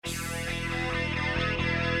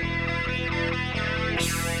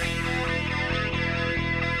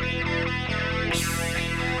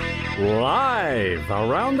Live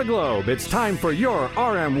around the globe, it's time for your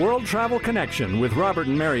RM World Travel Connection with Robert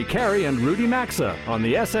and Mary Carey and Rudy Maxa on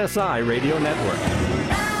the SSI Radio Network.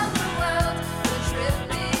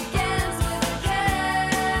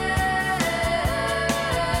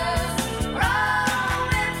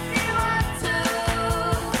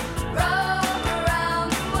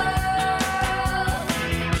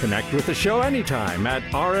 Connect with the show anytime at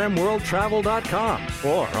rmworldtravel.com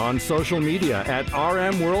or on social media at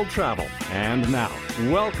rmworldtravel. And now,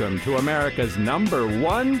 welcome to America's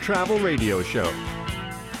 #1 travel radio show.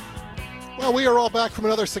 Well, we are all back from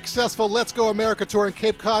another successful Let's Go America tour in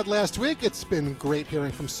Cape Cod last week. It's been great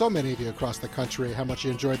hearing from so many of you across the country how much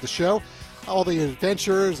you enjoyed the show, all the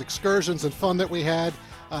adventures, excursions, and fun that we had.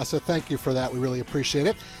 So thank you for that. We really appreciate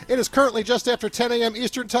it. It is currently just after 10 a.m.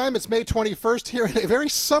 Eastern Time. It's May 21st here in a very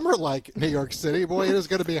summer-like New York City. Boy, it is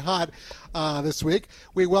going to be hot this week.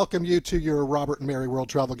 We welcome you to your Robert and Mary World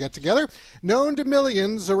Travel Get-Together, known to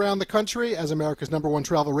millions around the country as America's #1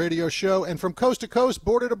 travel radio show, and from coast to coast,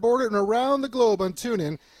 border to border, and around the globe on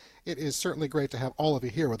TuneIn. It is certainly great to have all of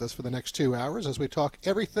you here with us for the next 2 hours as we talk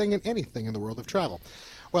everything and anything in the world of travel.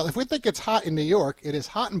 Well, if we think it's hot in New York, it is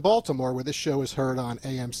hot in Baltimore, where this show is heard on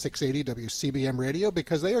AM 680 WCBM radio,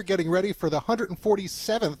 because they are getting ready for the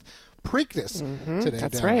 147th Preakness today.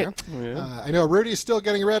 That's down right. there. I know Rudy's still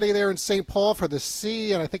getting ready there in St. Paul for the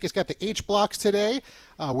C, and I think he's got the H blocks today,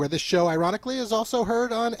 where this show, ironically, is also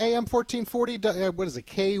heard on AM 1440, what is it,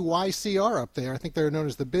 KYCR up there. I think they're known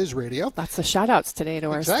as the Biz Radio. Lots of shout-outs today to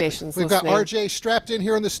our stations. We've got RJ strapped in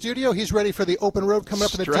here in the studio. He's ready for the open road coming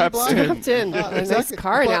up in the T block. Strapped in. Nice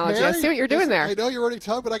car analogy. Mary, I see what you're doing there. I know you're already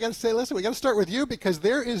talking, but I got to say, listen, we got to start with you, because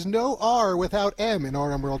there is no R without M in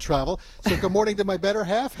RM World Travel. So good morning to my better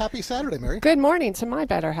half. Happy Saturday, Mary. Good morning to my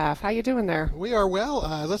better half. How you doing there? We are well.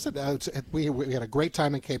 Listen, we had a great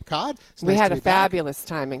time in Cape Cod. We had a fabulous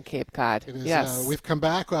time in Cape Cod. Yes. We've come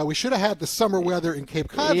back. We should have had the summer weather in Cape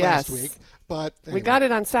Cod last week. But anyway. We got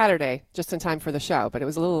it on Saturday, just in time for the show, but it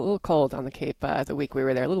was a little cold on the Cape the week we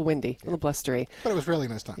were there, a little windy, a little blustery. But it was really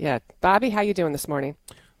nice time. Yeah. Bobby, how you doing this morning?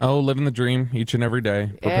 Oh, living the dream each and every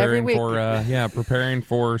day. Every week. Preparing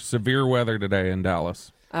for severe weather today in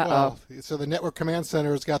Dallas. Well, so the Network Command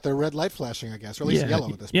Center has got their red light flashing, I guess, or at least yellow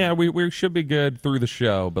at this point. Yeah, we should be good through the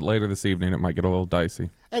show, but later this evening it might get a little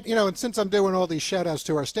dicey. And, and since I'm doing all these shout-outs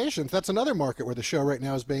to our stations, that's another market where the show right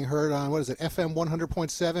now is being heard on, what is it, FM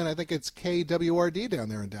 100.7? I think it's KWRD down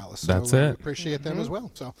there in Dallas. That's it. We appreciate them as well.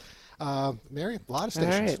 So, Mary, a lot of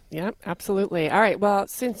stations. All right. Yep, absolutely. All right. Well,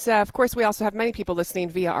 since, of course, we also have many people listening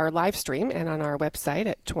via our live stream and on our website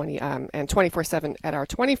at 24/7 at our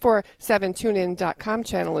 247tunein.com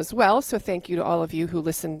channel as well. So thank you to all of you who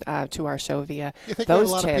listen to our show via you think those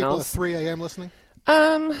there are a lot channels. Of people at 3 a.m. listening?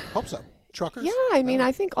 Hope so. Truckers? Yeah, I mean,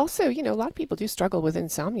 I think also, a lot of people do struggle with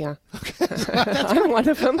insomnia. I'm one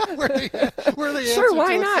of them. We're the Sure, answer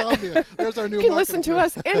why to not? insomnia. There's our new You can listen to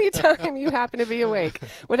marketing. us anytime you happen to be awake,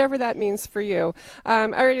 whatever that means for you. All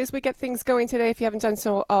right, as we get things going today, if you haven't done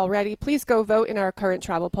so already, please go vote in our current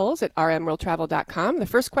travel polls at rmworldtravel.com. The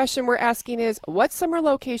first question we're asking is, what summer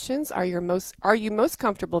locations are you most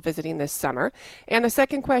comfortable visiting this summer? And the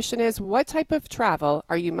second question is, what type of travel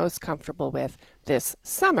are you most comfortable with this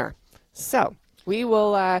summer? So we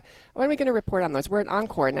will, when are we going to report on those? We're at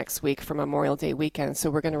Encore next week for Memorial Day weekend, so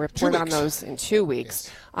we're going to report on those in 2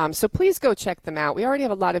 weeks. Yes. So please go check them out. We already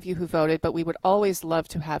have a lot of you who voted, but we would always love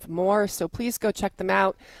to have more, so please go check them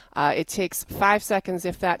out. It takes 5 seconds,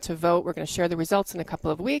 if that, to vote. We're going to share the results in a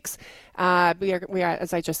couple of weeks. We are,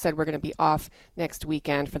 as I just said, we're going to be off next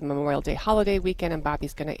weekend for the Memorial Day holiday weekend, and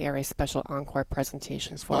Bobby's going to air a special Encore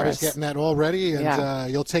presentation for Bobby's us. getting that all ready,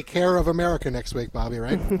 and you'll take care of America next week, Bobby,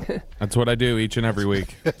 right? That's what I do each and every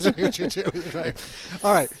week. Right.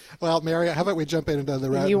 All right. Well, Mary, how about we jump into the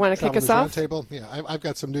round? You want to kick us off? Table? Yeah, I've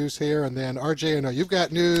got some news here, and then RJ, I know you've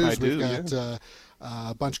got news. I do, We've got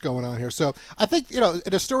a bunch going on here. So I think, in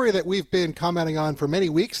a story that we've been commenting on for many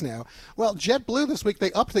weeks now, well, JetBlue this week,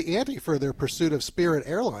 they upped the ante for their pursuit of Spirit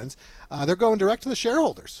Airlines. They're going direct to the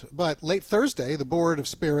shareholders. But late Thursday, the board of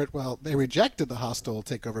Spirit, they rejected the hostile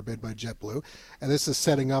takeover bid by JetBlue, and this is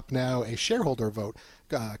setting up now a shareholder vote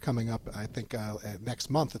coming up, I think, next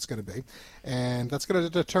month it's going to be. And that's going to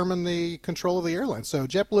determine the control of the airline. So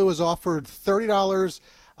JetBlue has offered $30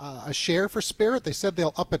 a share for Spirit. They said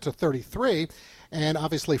they'll up it to 33. And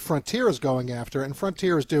obviously Frontier is going after it, and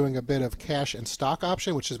Frontier is doing a bit of cash and stock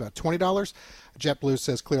option, which is about $20. JetBlue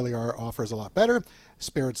says clearly our offer is a lot better.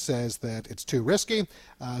 Spirit says that it's too risky,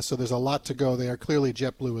 so there's a lot to go there. Clearly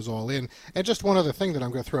JetBlue is all in. And just one other thing that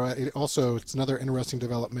I'm going to throw out, it's another interesting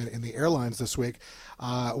development in the airlines this week.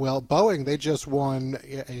 Boeing, they just won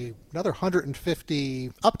another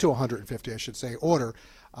up to 150, I should say, order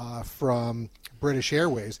from British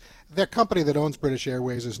Airways. Their company that owns British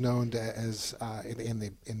Airways is known as in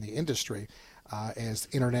the industry as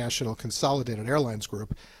International Consolidated Airlines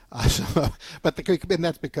Group. And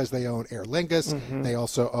that's because they own Aer Lingus. Mm-hmm. They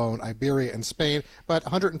also own Iberia in Spain, but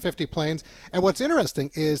 150 planes. And what's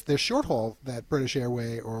interesting is the short haul that British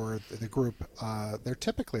Airways or the group,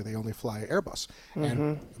 they only fly Airbus. Mm-hmm.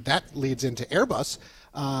 And that leads into Airbus.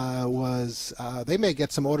 They may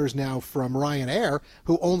get some orders now from Ryanair,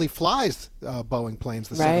 who only flies Boeing planes,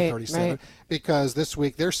 the 737, because this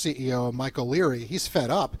week their CEO, Michael Leary, he's fed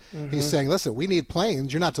up. Mm-hmm. He's saying, listen, we need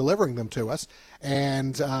planes. You're not delivering them to us.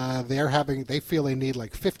 And they feel they need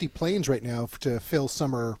like 50 planes right now to fill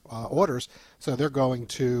summer orders. So they're going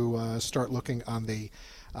to start looking on the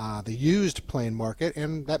used plane market,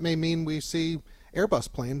 and that may mean we see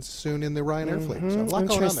Airbus planes soon in the Ryanair fleet. So a lot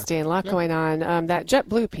interesting, going on. That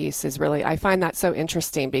JetBlue piece is really, I find that so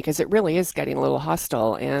interesting because it really is getting a little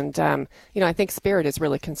hostile. And, I think Spirit is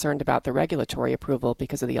really concerned about the regulatory approval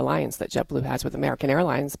because of the alliance that JetBlue has with American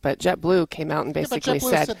Airlines. But JetBlue came out and basically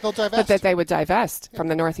said that they would divest from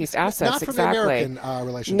the Northeast assets. Not from the American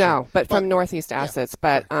relationship. No, but from Northeast assets.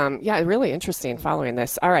 But, really interesting following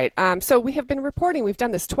this. All right. So we have been reporting, we've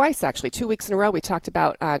done this twice, actually, 2 weeks in a row. We talked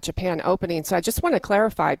about Japan opening. So I just want to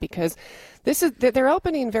clarify because they're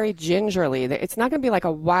opening very gingerly. It's not going to be like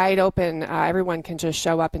a wide open, everyone can just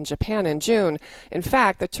show up in Japan in June. In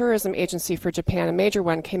fact, the tourism agency for Japan, a major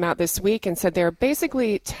one, came out this week and said they're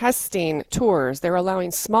basically testing tours. They're allowing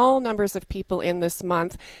small numbers of people in this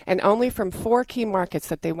month and only from 4 key markets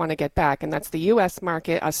that they want to get back. And that's the U.S.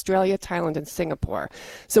 market, Australia, Thailand, and Singapore.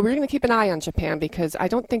 So we're going to keep an eye on Japan because I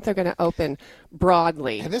don't think they're going to open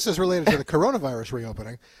broadly. And this is related to the coronavirus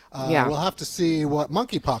reopening. We'll have to see what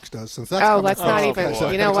monkeypox does since that's let's not even.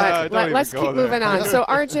 You know what? Let's keep moving on. So,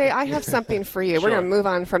 RJ, I have something for you. Sure. We're going to move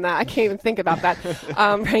on from that. I can't even think about that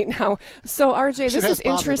right now. So, RJ, this is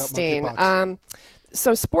interesting.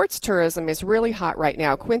 So sports tourism is really hot right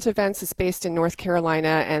now. Quint Events is based in North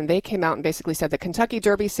Carolina, and they came out and basically said the Kentucky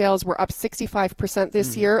Derby sales were up 65%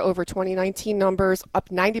 this year over 2019 numbers, up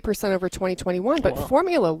 90% over 2021. But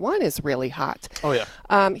Formula One is really hot. Oh,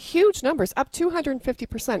 yeah. Huge numbers, up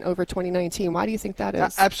 250% over 2019. Why do you think that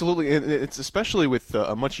is? Absolutely. It's especially with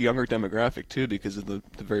a much younger demographic, too, because of the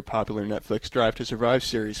very popular Netflix Drive to Survive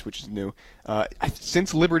series, which is new.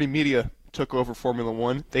 Since Liberty Media took over Formula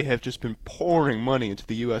One, they have just been pouring money into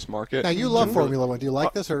the U.S. market. Now, you love Formula One. Do you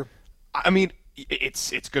like this? Or I mean,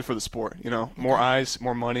 it's good for the sport. More eyes,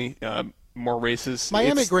 more money, more races.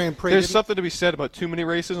 Miami Grand Prix. There's something to be said about too many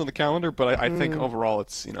races on the calendar, but I think overall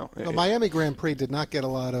it's, The Miami Grand Prix did not get a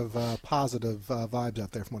lot of positive vibes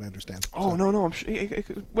out there, from what I understand. Oh, no. I'm sure.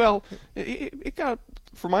 It got,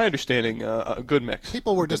 from my understanding, a good mix.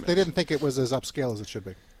 People were they didn't think it was as upscale as it should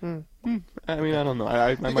be. I mean, I don't know.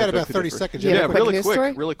 I you got about 30 seconds. Yeah,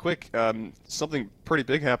 really quick. Something pretty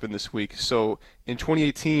big happened this week. So in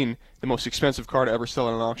 2018, the most expensive car to ever sell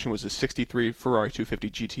at an auction was a '63 Ferrari 250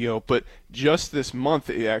 GTO. But just this month,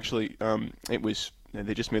 it actually it was.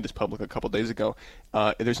 They just made this public a couple days ago.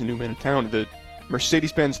 There's a new man in town. The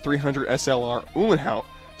Mercedes-Benz 300 SLR Uhlenhaut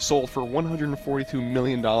sold for $142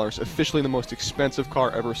 million, officially the most expensive car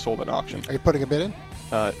ever sold at auction. Are you putting a bid in?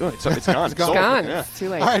 It's gone. It's gone. Yeah. It's too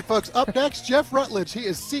late. All right, folks. Up next, Jeff Rutledge. He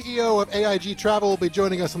is CEO of AIG Travel. Will be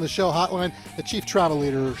joining us on the show hotline. The Chief Travel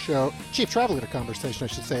Leader conversation, I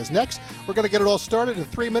should say, is next. We're going to get it all started in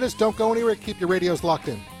 3 minutes. Don't go anywhere. Keep your radios locked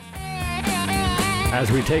in. As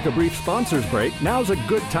we take a brief sponsors break, now's a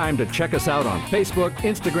good time to check us out on Facebook,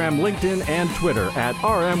 Instagram, LinkedIn, and Twitter at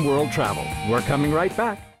RM World Travel. We're coming right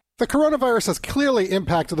back. The coronavirus has clearly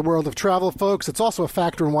impacted the world of travel, folks. It's also a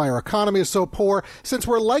factor in why our economy is so poor. Since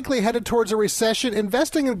we're likely headed towards a recession,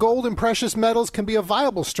 investing in gold and precious metals can be a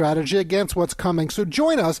viable strategy against what's coming. So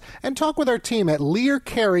join us and talk with our team at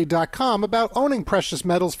learcarry.com about owning precious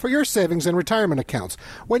metals for your savings and retirement accounts.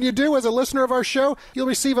 When you do, as a listener of our show, you'll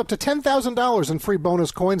receive up to $10,000 in free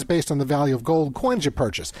bonus coins based on the value of gold coins you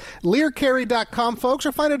purchase. Learcarry.com, folks,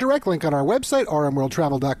 or find a direct link on our website,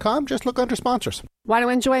 rmworldtravel.com. Just look under sponsors. Want to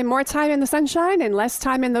enjoy more time in the sunshine and less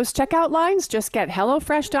time in those checkout lines? Just get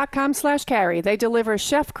HelloFresh.com/carry. They deliver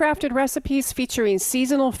chef-crafted recipes featuring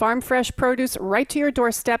seasonal farm fresh produce right to your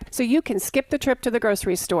doorstep so you can skip the trip to the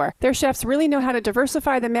grocery store. Their chefs really know how to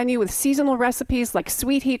diversify the menu with seasonal recipes like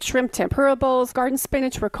sweet heat shrimp tempura bowls, garden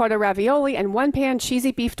spinach ricotta ravioli, and one-pan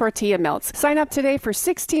cheesy beef tortilla melts. Sign up today for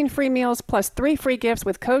 16 free meals plus 3 free gifts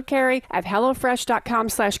with code CARRY at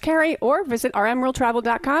HelloFresh.com/carry or visit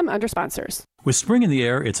rmworldtravel.com under sponsors. With spring in the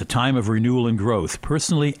air, it's a time of renewal and growth,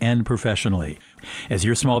 personally and professionally. As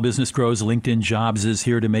your small business grows, LinkedIn Jobs is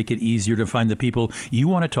here to make it easier to find the people you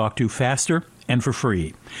want to talk to faster and for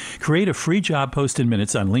free. Create a free job post in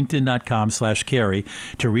minutes on linkedin.com/carry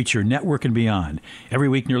to reach your network and beyond. Every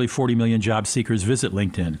week, nearly 40 million job seekers visit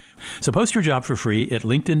LinkedIn. So post your job for free at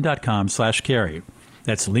linkedin.com/carry.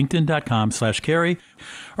 That's linkedin.com/carry,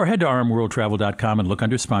 or head to rmworldtravel.com and look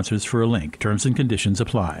under sponsors for a link. Terms and conditions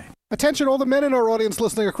apply. Attention all the men in our audience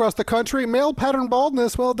listening across the country. Male pattern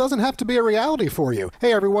baldness, well, it doesn't have to be a reality for you.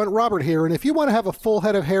 Hey everyone, Robert here, and if you want to have a full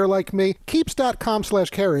head of hair like me,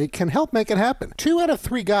 Keeps.com/carry can help make it happen. 2 out of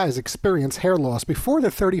 3 guys experience hair loss before they're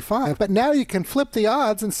 35, but now you can flip the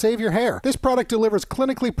odds and save your hair. This product delivers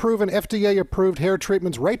clinically proven FDA-approved hair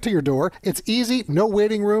treatments right to your door. It's easy, no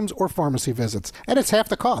waiting rooms or pharmacy visits, and it's half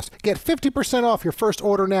the cost. Get 50% off your first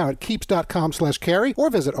order now at Keeps.com/carry or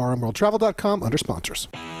visit rmworldtravel.com under sponsors.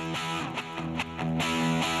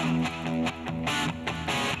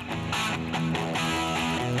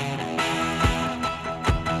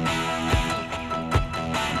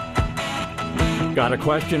 Got a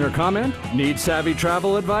question or comment? Need savvy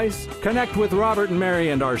travel advice? Connect with Robert and Mary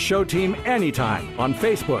and our show team anytime on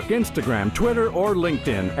Facebook, Instagram, Twitter, or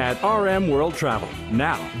LinkedIn at RM World Travel.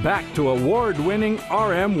 Now, back to award-winning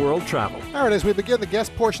RM World Travel. All right, as we begin the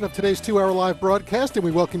guest portion of today's 2-hour live broadcast, and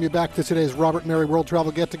we welcome you back to today's Robert and Mary World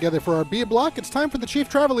Travel get-together for our B block, it's time for the Chief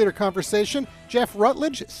Travel Leader conversation. Jeff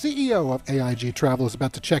Rutledge, CEO of AIG Travel, is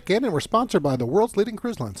about to check in, and we're sponsored by the world's leading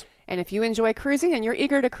cruise lines. And if you enjoy cruising and you're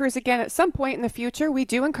eager to cruise again at some point in the future, we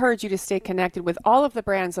do encourage you to stay connected with all of the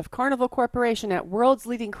brands of Carnival Corporation at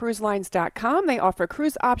worldsleadingcruiselines.com. They offer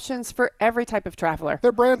cruise options for every type of traveler.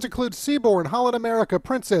 Their brands include Seabourn, Holland America,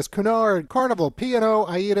 Princess, Cunard, Carnival, P&O,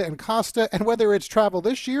 AIDA, and Costa. And whether it's travel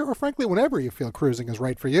this year or frankly whenever you feel cruising is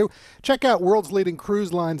right for you, check out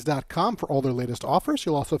worldsleadingcruiselines.com for all their latest offers.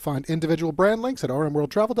 You'll also find individual brand links at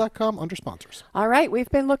rmworldtravel.com under sponsors. All right, we've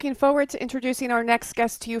been looking forward to introducing our next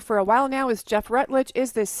guest to you for a while now, as Jeff Rutledge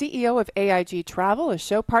is the CEO of AIG Travel, a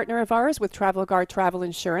show partner of ours with Travel Guard Travel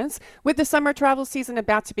Insurance. With the summer travel season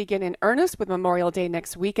about to begin in earnest with Memorial Day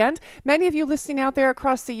next weekend, many of you listening out there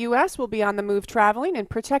across the U.S. will be on the move traveling, and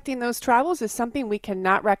protecting those travels is something we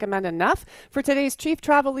cannot recommend enough. For today's Chief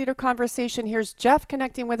Travel Leader conversation, here's Jeff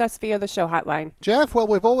connecting with us via the show hotline. Jeff, well,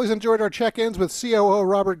 we've always enjoyed our check-ins with COO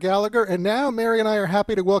Robert Gallagher, and now Mary and I are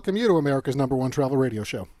happy to welcome you to America's #1 travel radio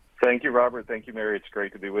show. Thank you, Robert. Thank you, Mary. It's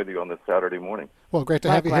great to be with you on this Saturday morning. Well, great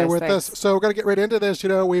to have you here with us. So we're going to get right into this. You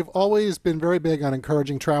know, we've always been very big on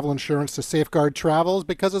encouraging travel insurance to safeguard travels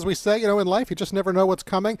because, as we say, you know, in life, you just never know what's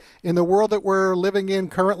coming. In the world that we're living in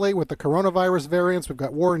currently with the coronavirus variants, we've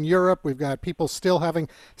got war in Europe. We've got people still having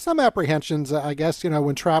some apprehensions, I guess, you know,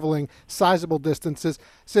 when traveling sizable distances.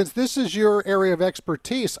 Since this is your area of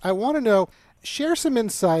expertise, I want to know, share some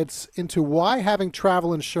insights into why having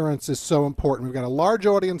travel insurance is so important. We've got a large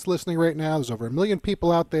audience listening right now. There's over 1 million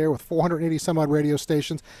people out there with 480 some odd radio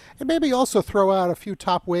stations. And maybe also throw out a few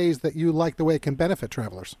top ways that you like the way it can benefit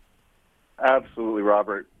travelers. Absolutely,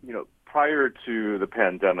 Robert. You know, prior to the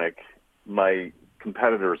pandemic, my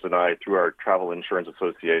competitors and I, through our Travel Insurance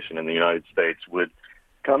Association in the United States, would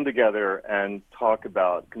come together and talk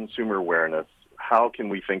about consumer awareness. How can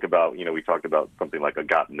we think about, you know, we talked about something like a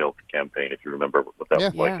Got Milk campaign, if you remember what that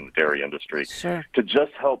was like in the dairy industry, to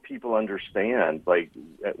just help people understand, like,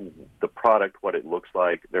 the product, what it looks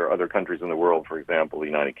like. There are other countries in the world, for example, the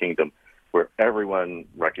United Kingdom, where everyone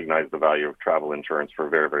recognized the value of travel insurance for a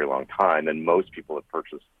very, very long time, and most people have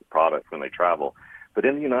purchased the product when they travel. But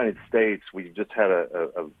in the United States, we just had a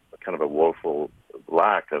kind of a woeful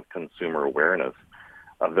lack of consumer awareness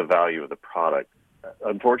of the value of the product.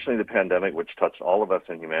 Unfortunately, the pandemic, which touched all of us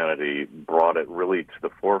in humanity, brought it really to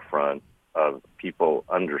the forefront of people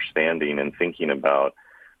understanding and thinking about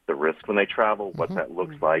the risk when they travel, what that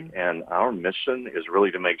looks like. And our mission is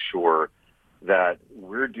really to make sure that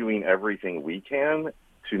we're doing everything we can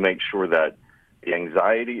to make sure that the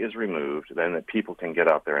anxiety is removed, then that people can get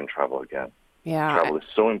out there and travel again. Travel is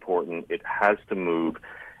so important. It has to move,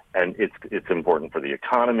 and it's important for the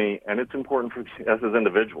economy, and it's important for us as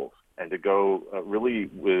individuals. And to go really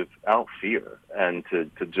without fear, and to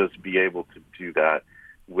just be able to do that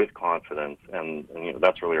with confidence, and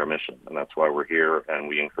that's really our mission, and that's why we're here, and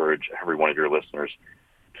we encourage every one of your listeners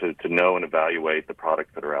to know and evaluate the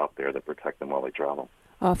products that are out there that protect them while they travel.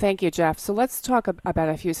 Oh, thank you, Jeff. So let's talk about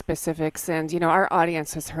a few specifics. And, our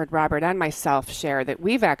audience has heard Robert and myself share that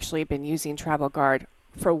we've actually been using Travel Guard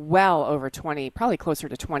for well over 20, probably closer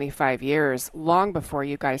to 25 years, long before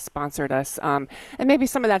you guys sponsored us. And maybe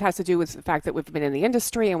some of that has to do with the fact that we've been in the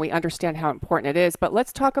industry and we understand how important it is. But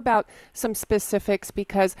let's talk about some specifics,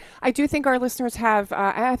 because I do think our listeners have,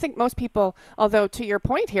 I think most people, although to your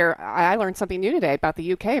point here, I learned something new today about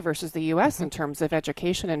the UK versus the US in terms of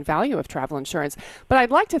education and value of travel insurance. But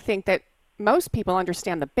I'd like to think that most people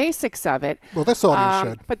understand the basics of it. Well, this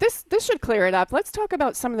audience should. But this should clear it up. Let's talk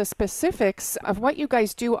about some of the specifics of what you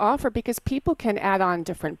guys do offer, because people can add on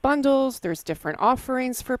different bundles. There's different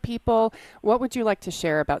offerings for people. What would you like to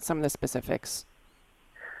share about some of the specifics?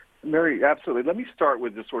 Mary, absolutely. Let me start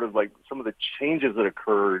with just sort of like some of the changes that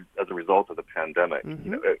occurred as a result of the pandemic.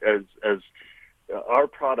 As our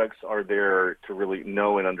products are there to really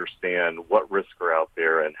know and understand what risks are out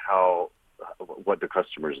there and what the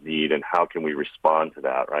customers need and how can we respond to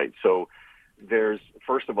that, right? So there's,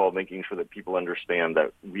 first of all, making sure that people understand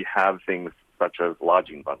that we have things such as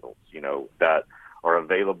lodging bundles, that are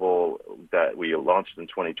available, that we launched in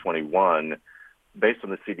 2021 based on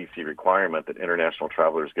the CDC requirement that international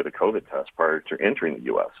travelers get a COVID test prior to entering the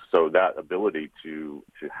U.S. So that ability to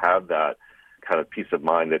have that kind of peace of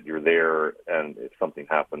mind that you're there, and if something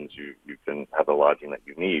happens, you can have the lodging that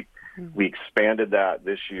you need. Mm-hmm. We expanded that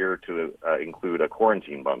this year to include a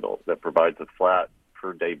quarantine bundle that provides a flat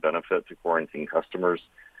per-day benefit to quarantine customers.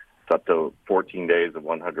 It's up to 14 days of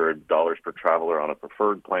 $100 per traveler on a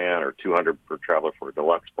preferred plan, or $200 per traveler for a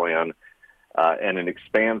deluxe plan. And it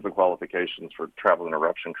expands the qualifications for travel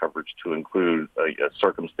interruption coverage to include a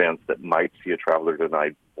circumstance that might see a traveler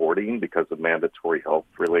denied boarding because of mandatory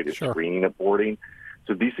health-related screening at boarding.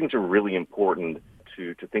 So these things are really important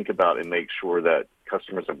to think about and make sure that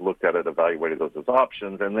customers have looked at it, evaluated those as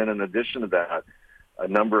options. And then in addition to that, a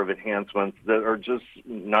number of enhancements that are just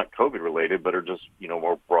not COVID-related, but are just,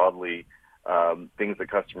 more broadly things that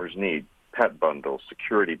customers need. Pet bundles,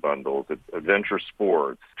 security bundles, adventure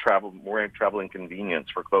sports, more travel and convenience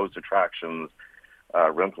for closed attractions,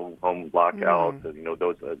 rental home lockouts,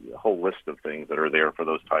 those a whole list of things that are there for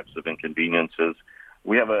those types of inconveniences.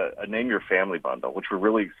 We have a Name Your Family bundle, which we're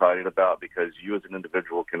really excited about because you as an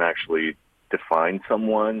individual can actually define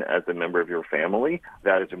someone as a member of your family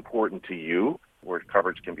that is important to you, where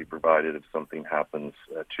coverage can be provided if something happens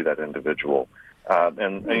to that individual.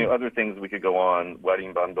 And other things we could go on,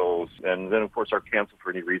 wedding bundles, and then, of course, our Cancel for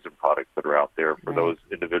Any Reason products that are out there for those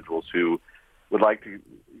individuals who would like to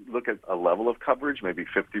look at a level of coverage, maybe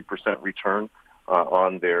 50% return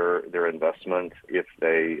on their investment if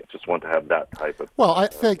they just want to have that type of. Well, I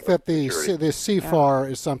think that the CFAR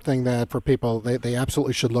is something that for people they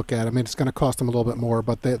absolutely should look at. I mean, it's going to cost them a little bit more,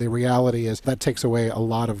 but the reality is that takes away a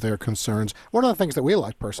lot of their concerns. One of the things that we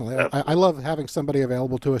like personally, I love having somebody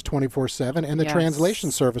available to us 24/7, and the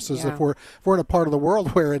translation services. If we're in a part of the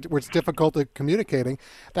world where it's difficult to communicating,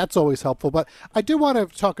 that's always helpful. But I do want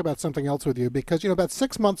to talk about something else with you because about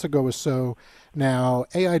 6 months ago or so now,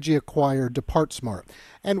 AIG acquired DepartSmart.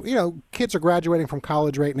 And, kids are graduating from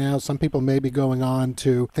college right now. Some people may be going on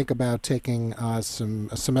to think about taking a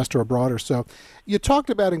semester abroad or so. You talked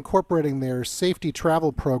about incorporating their safety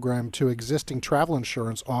travel program to existing travel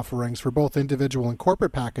insurance offerings for both individual and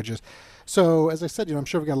corporate packages. So, as I said, I'm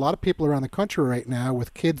sure we've got a lot of people around the country right now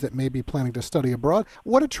with kids that may be planning to study abroad.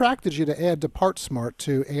 What attracted you to add DepartSmart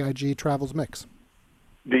to AIG Travel's mix?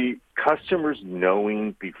 The customers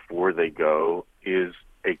knowing before they go is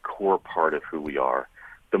a core part of who we are.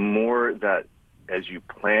 The more that as you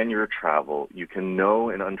plan your travel, you can know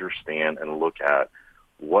and understand and look at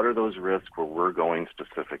what are those risks where we're going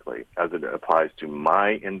specifically as it applies to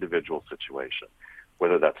my individual situation,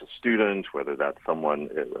 whether that's a student, whether that's someone,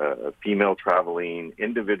 a female traveling,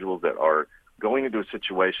 individuals that are going into a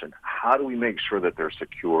situation. How do we make sure that they're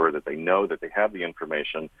secure, that they know that they have the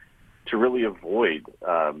information to really avoid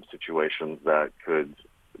situations that could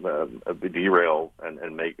derail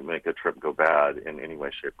and make a trip go bad in any way,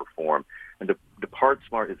 shape, or form. And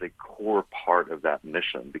DepartSmart is a core part of that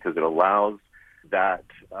mission because it allows that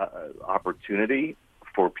opportunity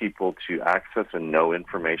for people to access and know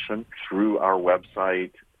information through our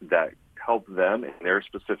website that help them in their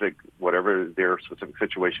specific, whatever their specific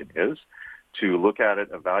situation is, to look at it,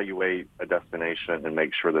 evaluate a destination, and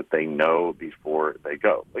make sure that they know before they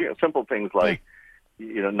go. Simple things like,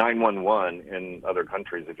 911 in other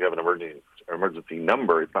countries, if you have an emergency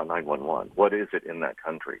number, it's not 911. What is it in that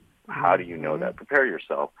country? How do you know that? Prepare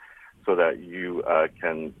yourself. so that you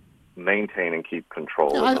can maintain and keep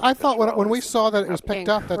control. Yeah, I thought when we saw that it was picked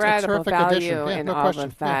up, that's a Incredible terrific value addition. Yeah, in no all question.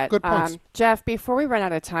 of that. Yeah, good points. Jeff, before we run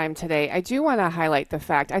out of time today, I do want to highlight the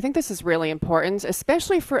fact, I think this is really important,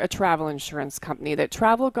 especially for a travel insurance company, that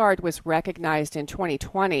Travel Guard was recognized in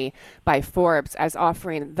 2020 by Forbes as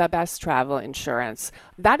offering the best travel insurance.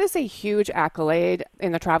 That is a huge accolade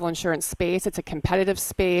in the travel insurance space. It's a competitive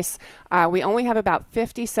space. We only have about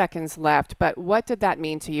 50 seconds left, but what did that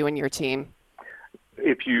mean to you and your team?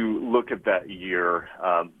 If you look at that year,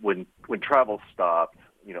 when travel stopped,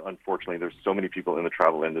 unfortunately, there's so many people in the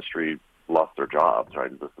travel industry lost their jobs, right?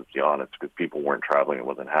 Let's just be honest, because people weren't traveling, it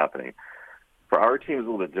wasn't happening. For our team, it's a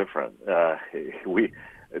little bit different.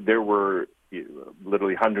 There were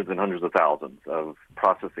literally hundreds and hundreds of thousands of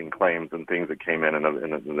processing claims and things that came in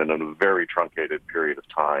a very truncated period of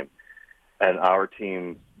time, and our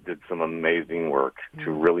team did some amazing work to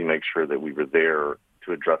really make sure that we were there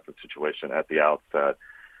to address the situation at the outset.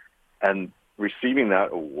 And receiving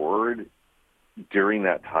that award during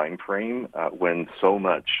that time frame when so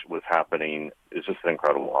much was happening is just an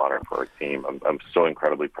incredible honor for our team. I'm so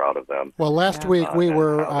incredibly proud of them. Well, last week we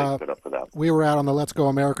were stood up for that. We were out on the Let's Go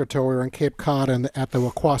America tour. We were in Cape Cod and at the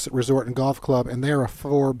Wauquasit Resort and Golf Club, and they're a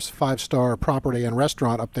Forbes 5-star property and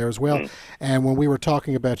restaurant up there as well. And when we were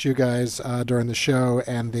talking about you guys during the show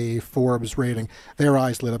and the Forbes rating, their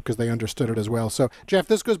eyes lit up because they understood it as well. So, Jeff,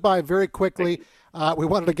 this goes by very quickly. We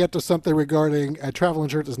wanted to get to something regarding travel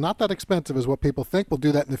insurance. It's not that expensive as what people think. We'll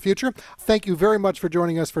do that in the future. Thank you very much for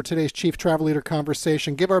joining us for today's Chief Travel Leader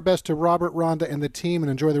Conversation. Give our best to Robert, Rhonda, and the team,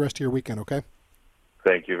 and enjoy the rest of your weekend, okay?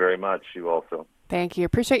 Thank you very much. You also. Thank you.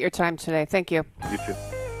 Appreciate your time today. Thank you. You too.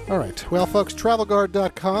 All right. Well, folks,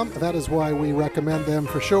 TravelGuard.com. That is why we recommend them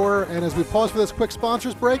for sure. And as we pause for this quick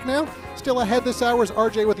sponsors break now, still ahead this hour is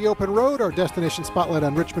RJ with the Open Road, our destination spotlight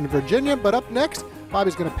on Richmond, Virginia. But up next,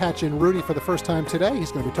 Bobby's going to patch in Rudy for the first time today.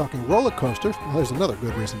 He's going to be talking roller coasters. Well, there's another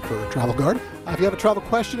good reason for Travel Guard. If you have a travel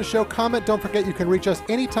question, a show comment, don't forget you can reach us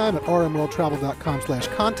anytime at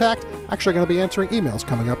rmworldtravel.com/contact. Actually, going to be answering emails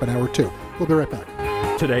coming up in hour 2. We'll be right back.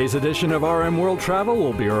 Today's edition of RM World Travel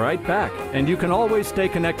will be right back, and you can always stay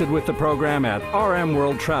connected with the program at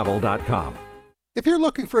rmworldtravel.com. If you're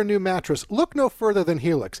looking for a new mattress, look no further than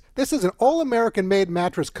Helix. This is an all-American-made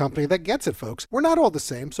mattress company that gets it, folks. We're not all the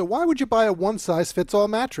same, so why would you buy a one-size-fits-all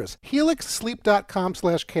mattress?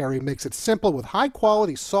 HelixSleep.com/carry makes it simple with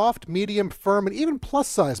high-quality, soft, medium, firm, and even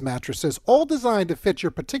plus-size mattresses, all designed to fit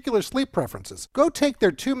your particular sleep preferences. Go take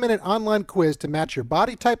their 2-minute online quiz to match your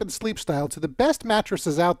body type and sleep style to the best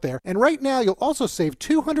mattresses out there, and right now you'll also save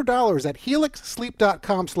 $200 at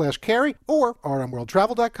HelixSleep.com/carry or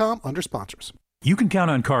rmworldtravel.com under sponsors. You can count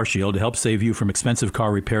on CarShield to help save you from expensive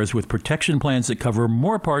car repairs with protection plans that cover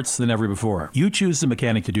more parts than ever before. You choose the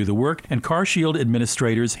mechanic to do the work, and CarShield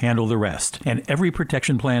administrators handle the rest. And every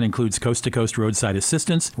protection plan includes coast-to-coast roadside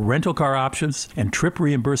assistance, rental car options, and trip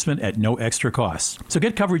reimbursement at no extra cost. So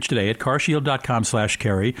get coverage today at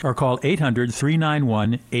carshield.com/carry or call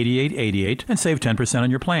 800-391-8888 and save 10% on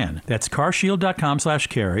your plan. That's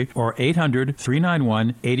carshield.com/carry or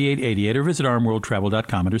 800-391-8888 or visit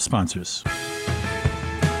rmworldtravel.com under sponsors.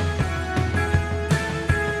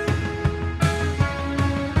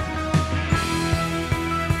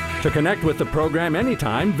 To connect with the program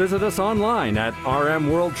anytime, visit us online at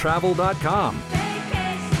rmworldtravel.com.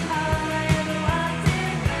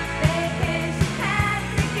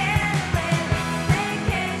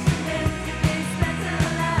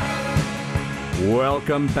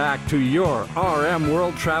 Welcome back to your RM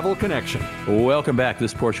World Travel Connection. Welcome back.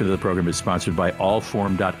 This portion of the program is sponsored by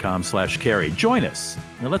allform.com/carry. Join us.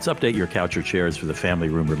 Now let's update your couch or chairs for the family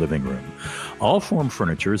room or living room. Allform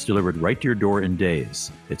furniture is delivered right to your door in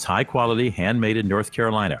days. It's high quality, handmade in North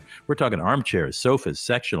Carolina. We're talking armchairs, sofas,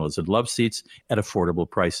 sectionals, and love seats at affordable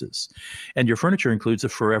prices. And your furniture includes a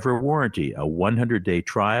forever warranty, a 100-day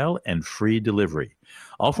trial, and free delivery.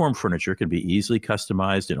 Allform furniture can be easily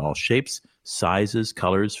customized in all shapes, sizes,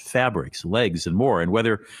 colors, fabrics, legs, and more. And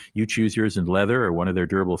whether you choose yours in leather or one of their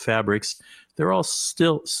durable fabrics, they're all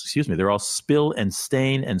spill and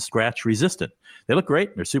stain and scratch resistant. They look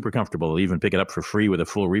great. They're super comfortable. They'll even pick it up for free with a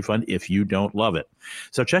full refund if you don't love it.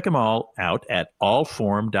 So check them all out at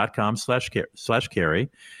allform.com/carry,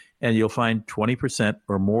 and you'll find 20%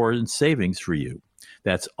 or more in savings for you.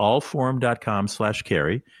 That's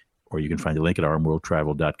allform.com/carry. Or you can find the link at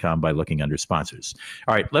rmworldtravel.com by looking under sponsors.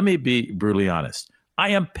 All right, let me be brutally honest.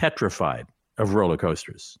 I am petrified of roller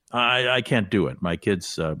coasters. I can't do it. My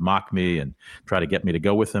kids mock me and try to get me to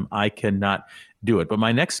go with them. I cannot do it. But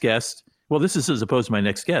my next guest Well, this is as opposed to my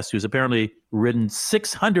next guest, who's apparently ridden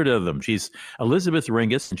 600 of them. She's Elizabeth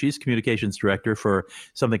Ringus, and she's communications director for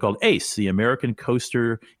something called ACE, the American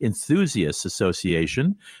Coaster Enthusiasts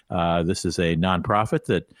Association. This is a nonprofit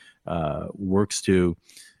that works to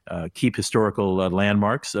keep historical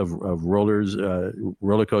landmarks of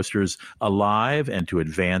roller coasters alive and to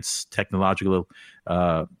advance technological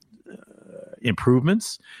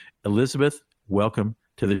improvements. Elizabeth, welcome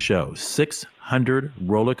to the show. 600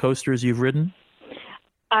 roller coasters you've ridden?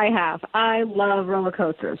 I have. I love roller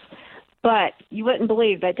coasters. But you wouldn't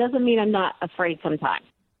believe that doesn't mean I'm not afraid sometimes.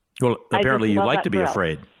 Well, apparently you like to be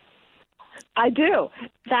afraid. I do.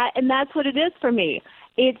 And that's what it is for me.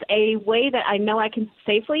 It's a way that I know I can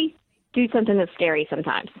safely do something that's scary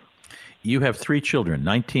sometimes. You have 3 children,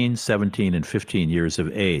 19, 17, and 15 years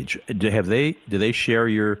of age. Do they share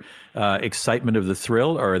your excitement of the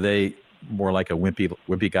thrill, or are they more like a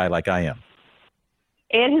wimpy guy like I am?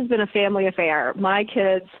 It has been a family affair. My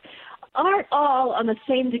kids aren't all on the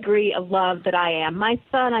same degree of love that I am. My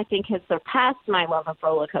son, I think, has surpassed my love of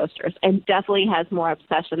roller coasters and definitely has more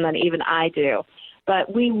obsession than even I do.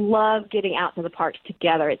 But we love getting out to the parks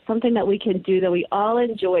together. It's something that we can do that we all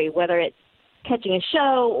enjoy, whether it's catching a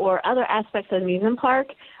show or other aspects of the amusement park.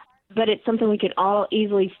 But it's something we can all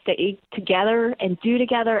easily stay together and do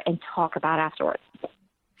together and talk about afterwards.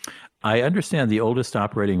 I understand the oldest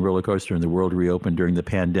operating roller coaster in the world reopened during the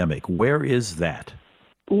pandemic. Where is that?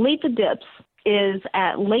 Leap the Dips is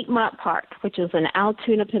at Lakemont Park, which is in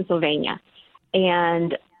Altoona, Pennsylvania.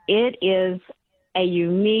 And it is a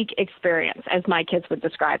unique experience, as my kids would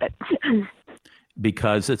describe it.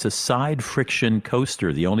 Because it's a side friction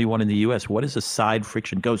coaster, the only one in the U.S. What is a side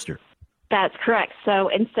friction coaster? That's correct. So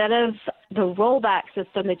instead of the rollback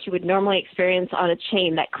system that you would normally experience on a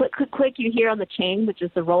chain, that click, click, click you hear on the chain, which is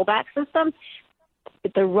the rollback system,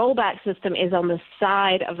 the rollback system is on the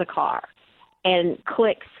side of the car and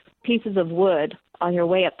clicks pieces of wood on your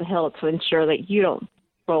way up the hill to ensure that you don't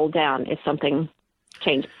roll down if something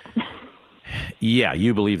changes. Yeah,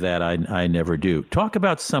 you believe that. I never do. Talk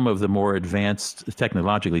about some of the more advanced,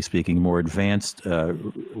 technologically speaking, more advanced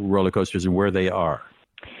roller coasters and where they are.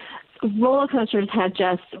 Roller coasters have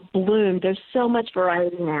just bloomed. There's so much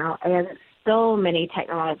variety now and so many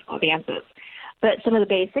technological advances. But some of the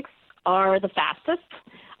basics are the fastest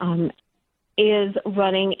is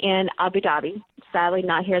running in Abu Dhabi, sadly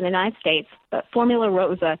not here in the United States, but Formula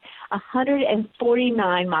Rosa,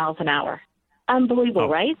 149 miles an hour. Unbelievable,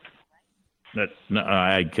 right? No,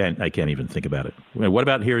 I can't even think about it. What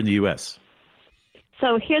about here in the U.S.?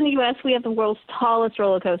 So here in the U.S., we have the world's tallest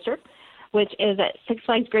roller coaster, which is at Six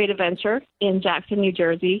Flags Great Adventure in Jackson, New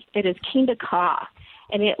Jersey. It is Kingda Ka,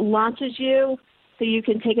 and it launches you so you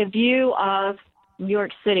can take a view of New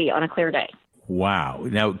York City on a clear day. Wow.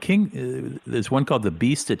 Now, there's one called the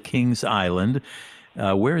Beast at Kings Island.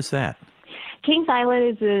 Where is that? Kings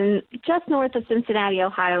Island is in just north of Cincinnati,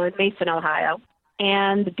 Ohio, in Mason, Ohio.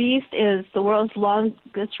 And the Beast is the world's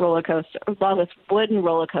longest wooden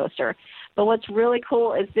roller coaster. But what's really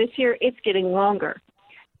cool is this year it's getting longer.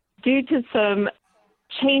 Due to some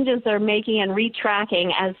changes they're making and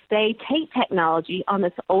retracking as they take technology on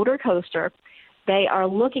this older coaster, they are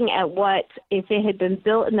looking at what, if it had been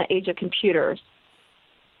built in the age of computers,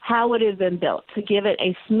 how would it have been built to give it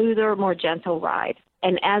a smoother, more gentle ride.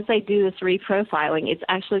 And as they do this reprofiling, it's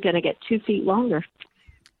actually going to get 2 feet longer.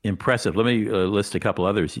 Impressive. Let me list a couple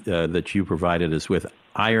others that you provided us with.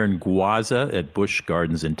 Iron Gwaza at Busch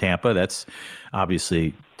Gardens in Tampa. That's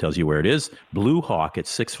obviously tells you where it is. Blue Hawk at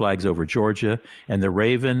Six Flags Over Georgia. And the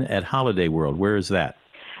Raven at Holiday World. Where is that?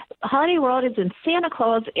 Holiday World is in Santa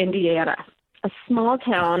Claus, Indiana, a small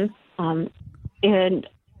town in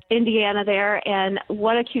Indiana there. And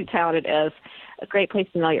what a cute town it is. A great place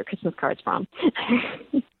to mail your Christmas cards from.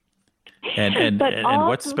 And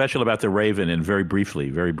what's special about the Raven? And very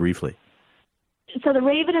briefly. So the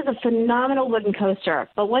Raven is a phenomenal wooden coaster,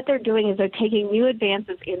 but what they're doing is they're taking new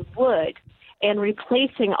advances in wood and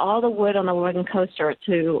replacing all the wood on the wooden coaster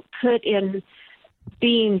to put in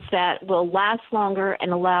beams that will last longer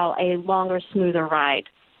and allow a longer, smoother ride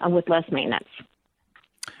with less maintenance.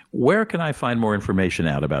 Where can I find more information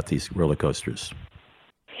out about these roller coasters?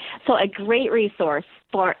 So a great resource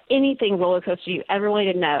for anything roller coaster you ever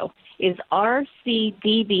want to know is rcdb.com.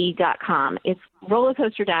 It's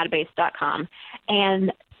rollercoasterdatabase.com.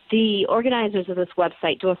 And the organizers of this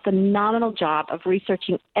website do a phenomenal job of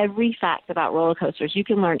researching every fact about roller coasters. You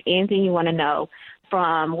can learn anything you want to know,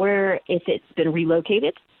 from if it's been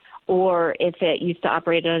relocated or if it used to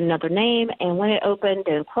operate under another name and when it opened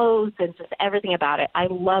and closed and just everything about it. I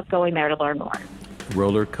love going there to learn more.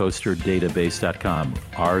 rollercoasterdatabase.com,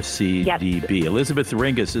 RCDB. Yep. Elizabeth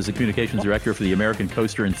Ringus is the communications director for the American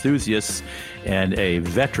Coaster Enthusiasts and a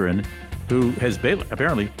veteran who has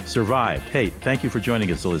apparently survived. Hey, thank you for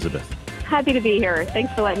joining us, Elizabeth. Happy to be here.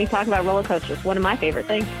 Thanks for letting me talk about roller coasters, one of my favorite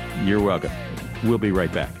things. You're welcome. We'll be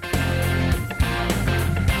right back.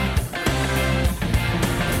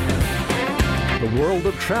 The world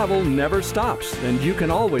of travel never stops, and you can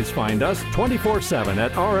always find us 24/7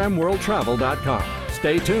 at rmworldtravel.com.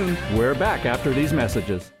 Stay tuned. We're back after these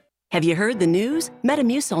messages. Have you heard the news?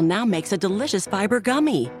 Metamucil now makes a delicious fiber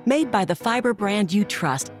gummy. Made by the fiber brand you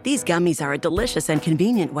trust, these gummies are a delicious and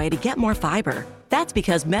convenient way to get more fiber. That's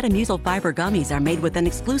because Metamucil fiber gummies are made with an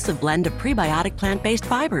exclusive blend of prebiotic plant-based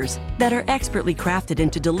fibers that are expertly crafted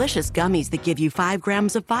into delicious gummies that give you 5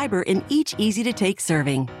 grams of fiber in each easy-to-take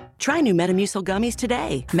serving. Try new Metamucil gummies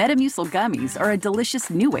today. Metamucil gummies are a delicious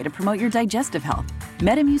new way to promote your digestive health.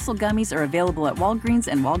 Metamucil gummies are available at Walgreens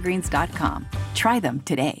and Walgreens.com. Try them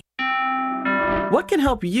today. What can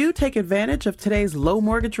help you take advantage of today's low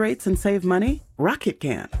mortgage rates and save money? Rocket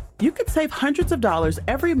can. You could save hundreds of dollars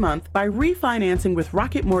every month by refinancing with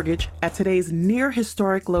Rocket Mortgage at today's near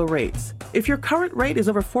historic low rates. If your current rate is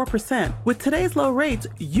over 4%, with today's low rates,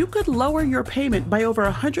 you could lower your payment by over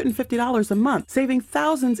 $150 a month, saving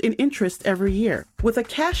thousands in interest every year. With a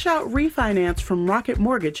cash-out refinance from Rocket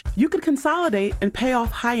Mortgage, you could consolidate and pay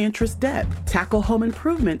off high-interest debt, tackle home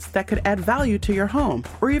improvements that could add value to your home,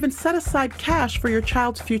 or even set aside cash for your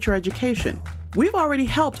child's future education. We've already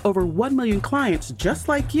helped over 1 million clients just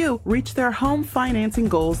like you reach their home financing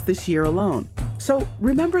goals this year alone. So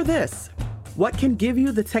remember this. What can give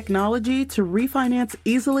you the technology to refinance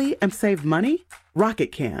easily and save money?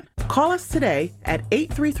 Rocket can. Call us today at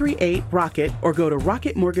 8338-ROCKET or go to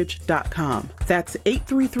rocketmortgage.com. That's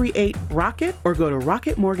 8338-ROCKET or go to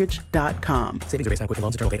rocketmortgage.com. Savings are based on quick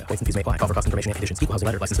loans, internal data. Points and fees may apply. Offer cost information and conditions. Equal housing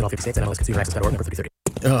lender. License in all 50 states. NMLS-Consumer-Access.org. Number 3030.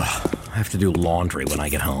 Ugh, I have to do laundry when I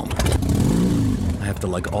get home. I have to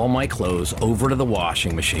lug all my clothes over to the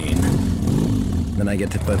washing machine. Then I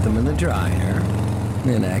get to put them in the dryer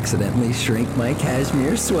and accidentally shrink my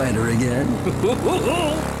cashmere sweater again.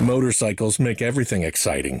 Motorcycles make everything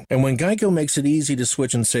exciting. And when Geico makes it easy to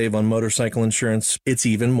switch and save on motorcycle insurance, it's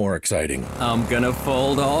even more exciting. I'm gonna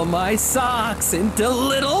fold all my socks into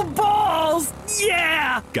little balls!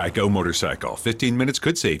 Yeah! Geico Motorcycle. 15 minutes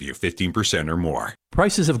could save you 15% or more.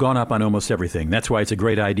 Prices have gone up on almost everything. That's why it's a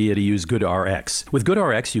great idea to use GoodRx. With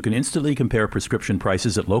GoodRx, you can instantly compare prescription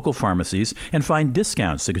prices at local pharmacies and find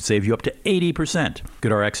discounts that could save you up to 80%.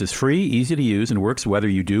 GoodRx is free, easy to use, and works whether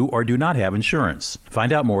you do or do not have insurance.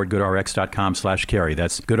 Find out more at goodrx.com/carry.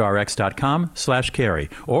 That's goodrx.com/carry.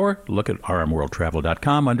 Or look at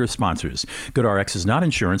rmworldtravel.com under sponsors. GoodRx is not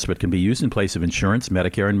insurance, but can be used in place of insurance,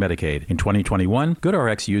 Medicare, and Medicaid. In 2021,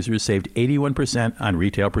 GoodRx users saved 81% on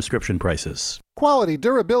retail prescription prices. Quality,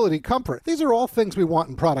 durability, comfort. These are all things we want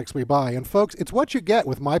in products we buy. And folks, it's what you get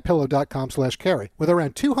with MyPillow.com/carry. With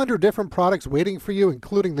around 200 different products waiting for you,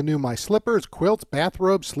 including the new My Slippers, quilts,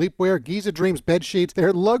 bathrobes, sleepwear, Giza Dreams bed sheets,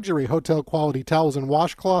 their luxury hotel quality towels and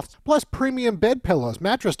washcloths, plus premium bed pillows,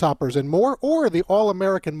 mattress toppers, and more, or the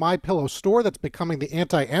all-American MyPillow store that's becoming the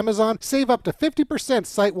anti-Amazon. Save up to 50%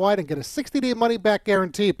 site-wide and get a 60-day money-back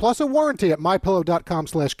guarantee, plus a warranty at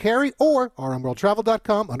MyPillow.com/carry or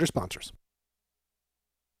rmworldtravel.com under sponsors.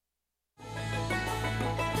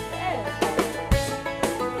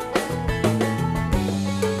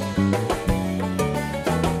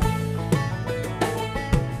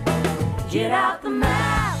 Get out the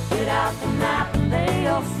map, and lay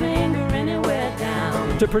your finger anywhere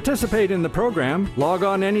down. To participate in the program, log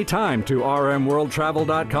on anytime to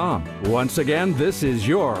rmworldtravel.com. Once again, this is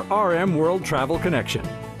your RM World Travel Connection.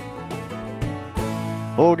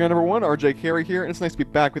 Hello again, everyone. RJ Carey here, and it's nice to be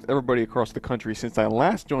back with everybody across the country since I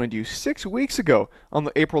last joined you 6 weeks ago on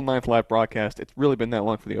the April 9th live broadcast. It's really been that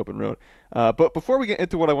long for the Open Road. But before we get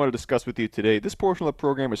into what I want to discuss with you today, this portion of the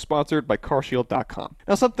program is sponsored by CarShield.com.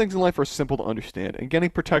 Now, some things in life are simple to understand, and getting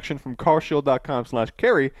protection from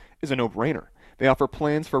CarShield.com/carry is a no-brainer. They offer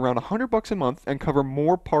plans for around $100 a month and cover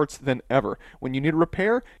more parts than ever. When you need a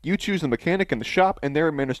repair, you choose the mechanic in the shop and their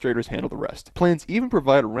administrators handle the rest. Plans even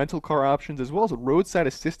provide rental car options as well as roadside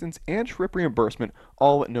assistance and trip reimbursement,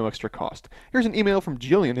 all at no extra cost. Here's an email from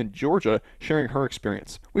Jillian in Georgia sharing her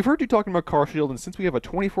experience. We've heard you talking about CarShield, and since we have a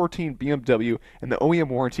 2014 BMW and the OEM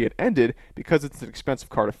warranty had ended because it's an expensive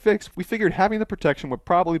car to fix, we figured having the protection would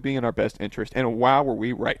probably be in our best interest, and wow, were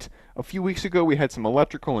we right. A few weeks ago, we had some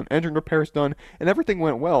electrical and engine repairs done, and everything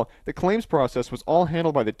went well. The claims process was all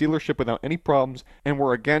handled by the dealership without any problems, and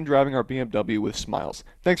we're again driving our BMW with smiles.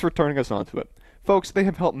 Thanks for turning us on to it. Folks, they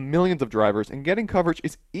have helped millions of drivers, and getting coverage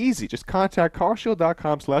is easy. Just contact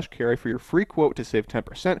carshield.com/carry for your free quote to save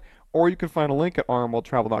 10%, or you can find a link at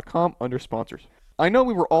rmworldtravel.com under sponsors. I know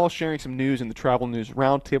we were all sharing some news in the Travel News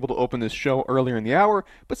Roundtable to open this show earlier in the hour,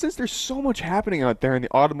 but since there's so much happening out there in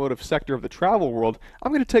the automotive sector of the travel world,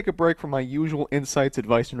 I'm going to take a break from my usual insights,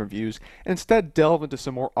 advice, and reviews, and instead delve into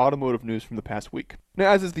some more automotive news from the past week.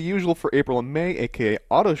 Now, as is the usual for April and May, aka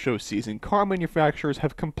auto show season, car manufacturers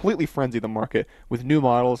have completely frenzied the market with new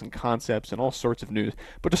models and concepts and all sorts of news.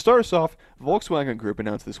 But to start us off, Volkswagen Group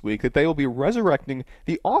announced this week that they will be resurrecting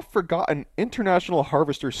the oft-forgotten International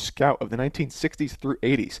Harvester Scout of the 1960s through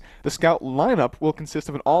 80s. The Scout lineup will consist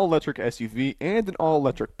of an all-electric SUV and an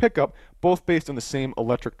all-electric pickup, both based on the same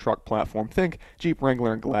electric truck platform. Think Jeep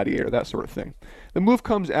Wrangler and Gladiator, that sort of thing. The move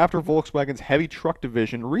comes after Volkswagen's heavy truck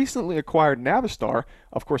division recently acquired Navistar.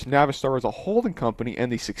 Of course, Navistar is a holding company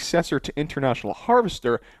and the successor to International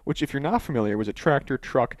Harvester, which, if you're not familiar, was a tractor,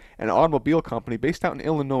 truck, and automobile company based out in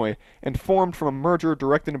Illinois and formed from a merger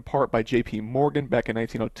directed in part by J.P. Morgan back in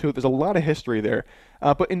 1902. There's a lot of history there.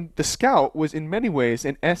 But the Scout was in many ways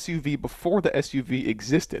an SUV before the SUV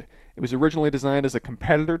existed. It was originally designed as a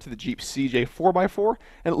competitor to the Jeep CJ 4x4,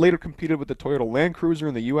 and it later competed with the Toyota Land Cruiser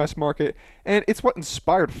in the U.S. market, and it's what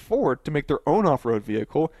inspired Ford to make their own off-road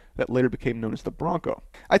vehicle that later became known as the Bronco.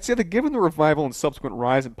 I'd say that given the revival and subsequent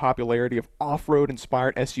rise in popularity of off-road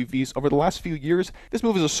inspired SUVs over the last few years, this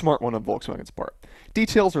move is a smart one on Volkswagen's part.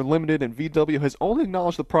 Details are limited, and VW has only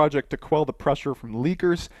acknowledged the project to quell the pressure from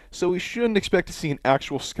leakers, so we shouldn't expect to see an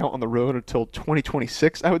actual Scout on the road until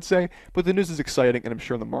 2026, I would say, but the news is exciting, and I'm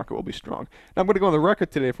sure the market will be strong. Now, I'm going to go on the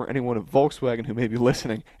record today for anyone of Volkswagen who may be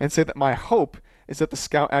listening and say that my hope is that the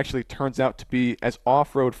Scout actually turns out to be as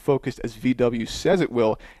off-road focused as VW says it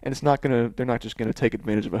will, and they're not just going to take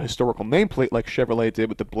advantage of a historical nameplate like Chevrolet did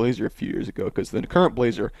with the Blazer a few years ago, because the current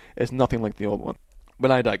Blazer is nothing like the old one. But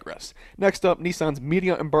I digress. Next up, Nissan's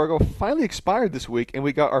media embargo finally expired this week, and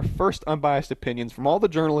we got our first unbiased opinions from all the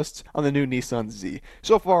journalists on the new Nissan Z.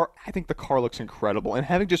 So far, I think the car looks incredible, and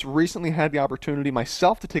having just recently had the opportunity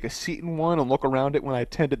myself to take a seat in one and look around it when I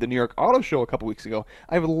attended the New York Auto Show a couple weeks ago,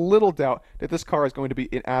 I have little doubt that this car is going to be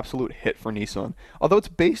an absolute hit for Nissan. Although it's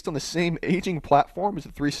based on the same aging platform as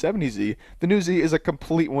the 370Z, the new Z is a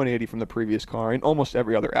complete 180 from the previous car in almost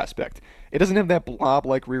every other aspect. It doesn't have that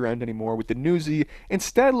blob-like rear end anymore, with the new Z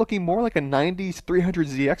instead looking more like a 90s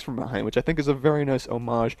 300ZX from behind, which I think is a very nice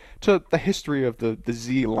homage to the history of the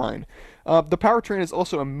Z line. The powertrain is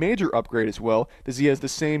also a major upgrade as well. The Z has the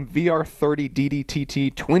same VR30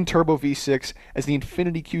 DDTT twin-turbo V6 as the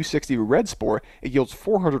Infiniti Q60 Red Sport. It yields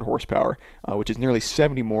 400 horsepower, which is nearly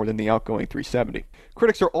 70 more than the outgoing 370.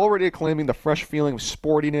 Critics are already acclaiming the fresh feeling of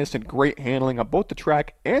sportiness and great handling on both the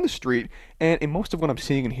track and the street, and in most of what I'm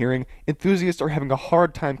seeing and hearing, enthusiasts are having a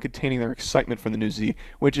hard time containing their excitement for the new Z,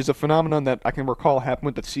 which is a phenomenon that I can recall happened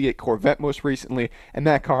with the C8 Corvette most recently, and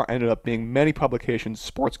that car ended up being many publications'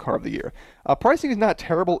 sports car of the year. Pricing is not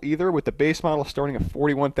terrible either, with the base model starting at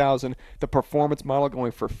 $41,000, the performance model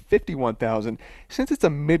going for $51,000. Since it's a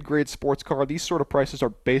mid-grade sports car, these sort of prices are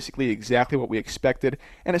basically exactly what we expected,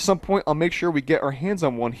 and at some point I'll make sure we get our hands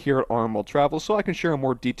on one here at RM World Travel so I can share a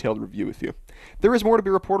more detailed review with you. There is more to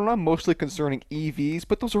be reported on, mostly concerning EVs,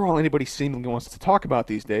 but those are all anybody seemingly wants to talk about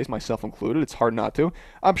these days, myself included. It's hard not to.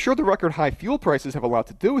 I'm sure the record high fuel prices have a lot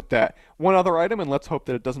to do with that. One other item, and let's hope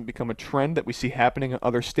that it doesn't become a trend that we see happening at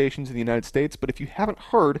other stations in the United States, but if you haven't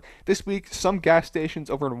heard, this week some gas stations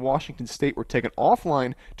over in Washington State were taken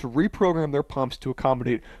offline to reprogram their pumps to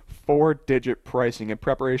accommodate 4-digit pricing in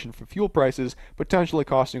preparation for fuel prices potentially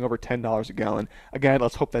costing over $10 a gallon. Again,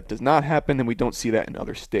 let's hope that does not happen and we don't see that in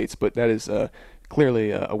other states, but that is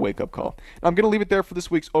clearly a wake-up call. Now, I'm going to leave it there for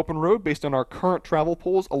this week's Open Road based on our current travel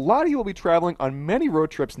polls. A lot of you will be traveling on many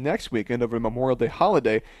road trips next weekend over the Memorial Day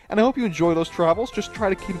holiday, and I hope you enjoy those travels. Just try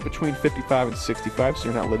to keep it between 55 and 65 so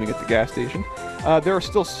you're not living at the gas station. There are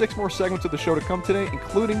still 6 more segments of the show to come today,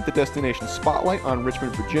 including the Destination Spotlight on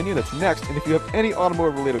Richmond, Virginia. That's next, and if you have any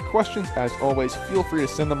automotive-related questions, as always, feel free to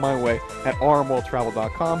send them my way at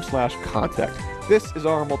rmworldtravel.com/contact. This is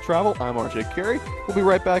RM World Travel. I'm RJ Carey. We'll be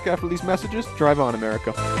right back after these messages. Drive on,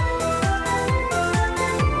 America.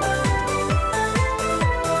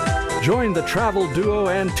 Join the travel duo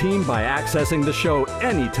and team by accessing the show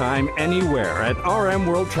anytime, anywhere at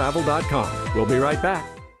rmworldtravel.com. We'll be right back.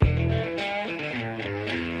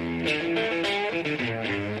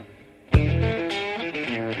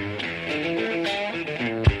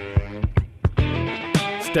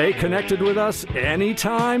 Stay connected with us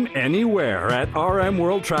anytime, anywhere at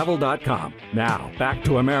rmworldtravel.com. Now, back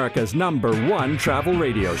to America's #1 travel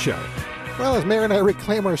radio show. Well, as Mary and I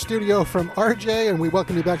reclaim our studio from RJ, and we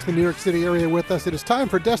welcome you back to the New York City area with us, it is time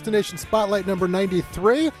for Destination Spotlight number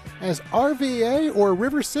 93, as RVA, or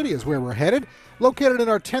River City, is where we're headed. Located in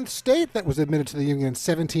our 10th state that was admitted to the Union in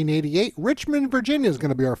 1788, Richmond, Virginia is going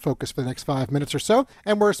to be our focus for the next 5 minutes or so,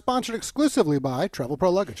 and we're sponsored exclusively by Travel Pro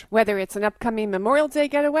Luggage. Whether it's an upcoming Memorial Day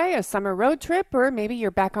getaway, a summer road trip, or maybe you're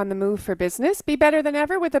back on the move for business, be better than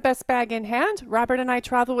ever with the best bag in hand. Robert and I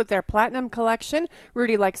travel with their Platinum Collection.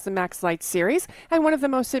 Rudy likes the Max Light series, and one of the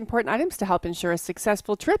most important items to help ensure a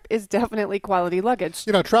successful trip is definitely quality luggage.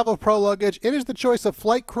 You know, Travel Pro Luggage, it is the choice of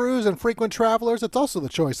flight crews and frequent travelers. It's also the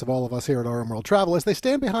choice of all of us here at RM World Travel as they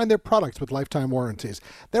stand behind their products with lifetime warranties.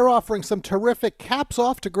 They're offering some terrific caps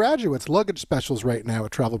off to graduates luggage specials right now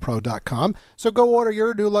at travelpro.com. So go order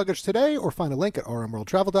your new luggage today or find a link at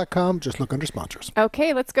rmworldtravel.com. Just look under sponsors.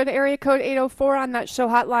 Okay, let's go to area code 804 on that show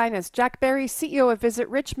hotline as Jack Berry, CEO of Visit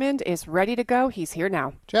Richmond, is ready to go. He's here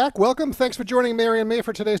now. Jack, welcome. Thanks for joining Mary and me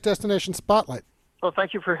for today's Destination Spotlight. Well,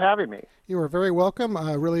 thank you for having me. You are very welcome.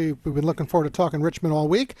 We've been looking forward to talking Richmond all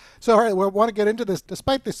week. So, all right, we want to get into this.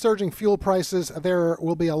 Despite the surging fuel prices, there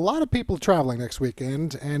will be a lot of people traveling next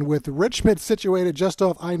weekend. And with Richmond situated just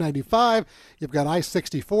off I-95, you've got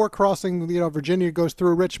I-64 crossing, Virginia goes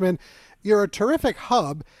through Richmond. You're a terrific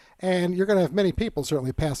hub, and you're going to have many people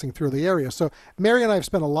certainly passing through the area. So Mary and I have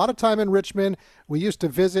spent a lot of time in Richmond. We used to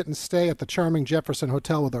visit and stay at the charming Jefferson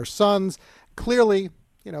Hotel with our sons. Clearly,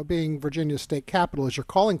 being Virginia's state capital is your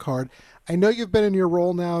calling card. I know you've been in your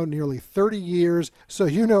role now nearly 30 years, so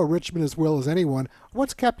you know Richmond as well as anyone.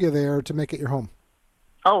 What's kept you there to make it your home?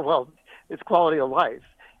 Oh, well, it's quality of life.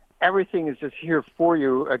 Everything is just here for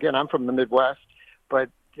you. Again, I'm from the Midwest, but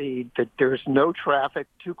there's no traffic.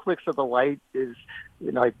 2 clicks of the light is,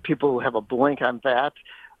 people have a blink on that.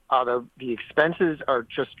 The expenses are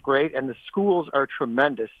just great, and the schools are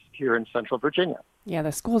tremendous here in Central Virginia. Yeah,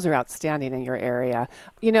 the schools are outstanding in your area.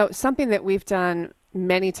 Something that we've done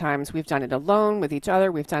many times, we've done it alone with each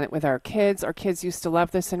other. We've done it with our kids. Our kids used to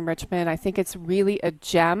love this in Richmond. I think it's really a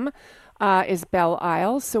gem, is Belle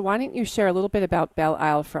Isle. So why don't you share a little bit about Belle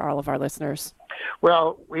Isle for all of our listeners?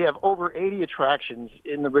 Well, we have over 80 attractions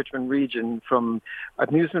in the Richmond region, from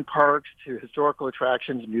amusement parks to historical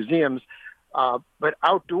attractions, museums. But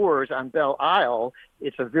outdoors on Belle Isle,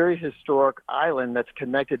 it's a very historic island that's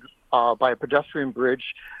connected by a pedestrian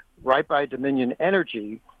bridge right by Dominion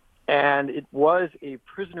Energy. And it was a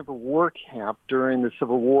prisoner of war camp during the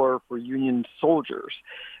Civil War for Union soldiers.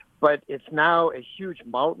 But it's now a huge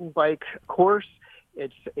mountain bike course.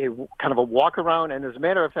 It's a kind of a walk around. And as a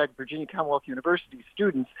matter of fact, Virginia Commonwealth University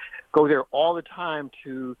students go there all the time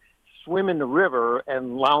to swim in the river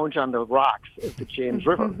and lounge on the rocks of the James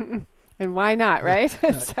River. And why not, right?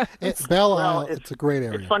 Belle Isle, it's a great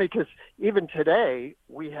area. It's funny because even today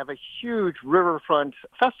we have a huge riverfront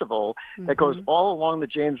festival that goes all along the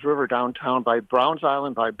James River downtown by Browns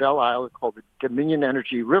Island, by Belle Isle, called the Dominion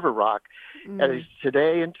Energy River Rock. And it's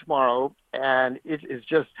today and tomorrow, and it is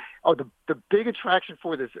just, the big attraction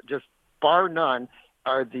for this, just bar none,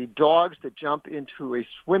 are the dogs that jump into a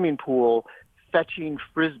swimming pool fetching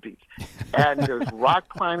frisbees. And there's rock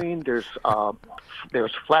climbing, there's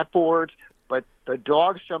flatboards, but the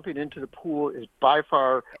dogs jumping into the pool is by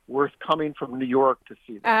far worth coming from New York to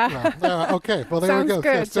see them. Okay, well, there we go. Sounds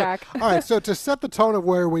good, Jack. All right, so to set the tone of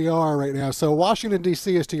where we are right now, so Washington,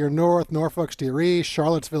 D.C. is to your north, Norfolk's to your east,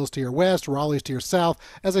 Charlottesville's to your west, Raleigh's to your south.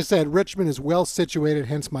 As I said, Richmond is well situated,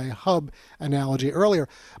 hence my hub analogy earlier.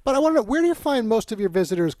 But I want to know, where do you find most of your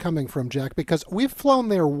visitors coming from, Jack? Because we've flown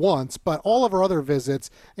there once, but all of our other visits,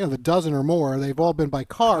 the dozen or more, they've all been by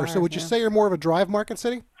car. So would you say you're more of a drive market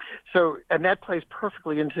city? So, and that plays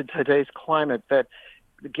perfectly into today's climate, that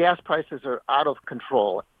the gas prices are out of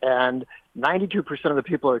control, and 92% of the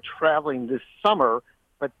people are traveling this summer,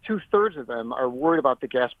 but 2/3 of them are worried about the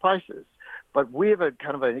gas prices. But we have a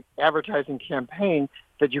kind of an advertising campaign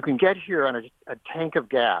that you can get here on a tank of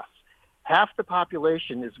gas. Half the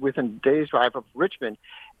population is within a day's drive of Richmond.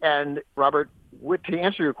 And Robert, to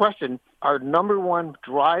answer your question, our number one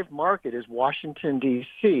drive market is Washington,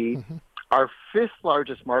 D.C., Our 5th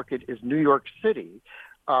largest market is New York City.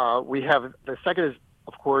 We have, the second is,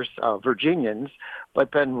 of course, Virginians,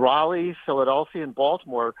 but then Raleigh, Philadelphia, and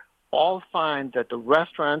Baltimore all find that the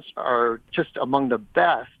restaurants are just among the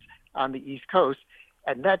best on the East Coast,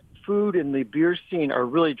 and that food and the beer scene are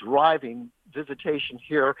really driving visitation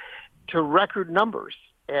here to record numbers.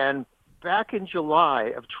 And back in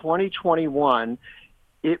July of 2021,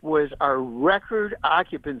 it was our record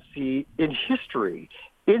occupancy in history,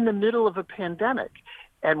 in the middle of a pandemic.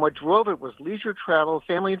 And what drove it was leisure travel,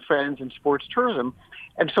 family and friends, and sports tourism.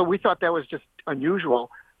 And so we thought that was just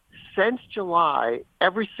unusual. Since July,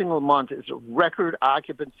 every single month is a record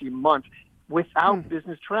occupancy month without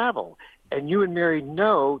business travel. And you and Mary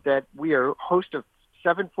know that we are host of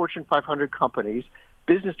 7 Fortune 500 companies.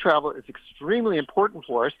 Business travel is extremely important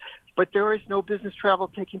for us, but there is no business travel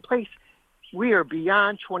taking place. We are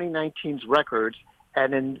beyond 2019's records,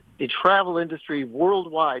 and in the travel industry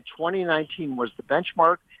worldwide, 2019 was the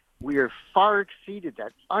benchmark. We are far exceeded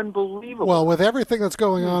that. Unbelievable. Well, with everything that's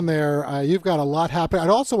going on there, you've got a lot happening.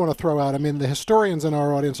 I'd also want to throw out, I mean, the historians in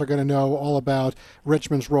our audience are going to know all about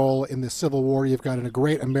Richmond's role in the Civil War. You've got a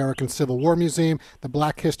great American Civil War Museum, the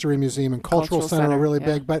Black History Museum and Cultural Center are really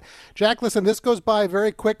big. But, Jack, listen, this goes by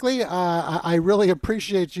very quickly. I really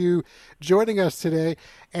appreciate you joining us today.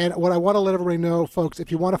 And what I want to let everybody know, folks,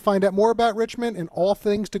 if you want to find out more about Richmond and all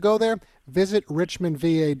things to go there, visit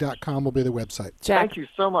richmondva.com will be the website. Jack, thank you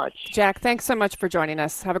so much. Jack, thanks so much for joining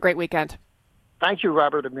us. Have a great weekend. Thank you,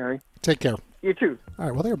 Robert and Mary. Take care. You too. All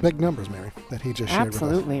right, well, there are big numbers, Mary, that he just shared with us.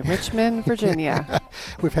 Absolutely. Richmond, Virginia.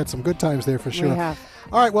 We've had some good times there for sure. We have.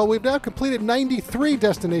 All right, well, we've now completed 93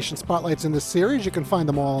 Destination Spotlights in this series. You can find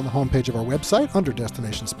them all on the homepage of our website under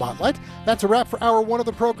Destination Spotlight. That's a wrap for Hour 1 of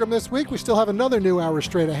the program this week. We still have another new hour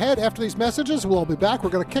straight ahead. After these messages, we'll be back.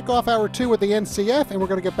 We're going to kick off Hour 2 with the NCF, and we're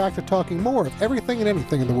going to get back to talking more of everything and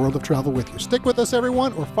anything in the world of travel with you. Stick with us,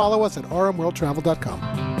 everyone, or follow us at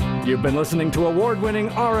rmworldtravel.com. You've been listening to award-winning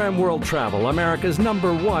RM World Travel, America's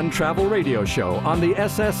 #1 travel radio show on the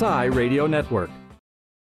SSI Radio Network.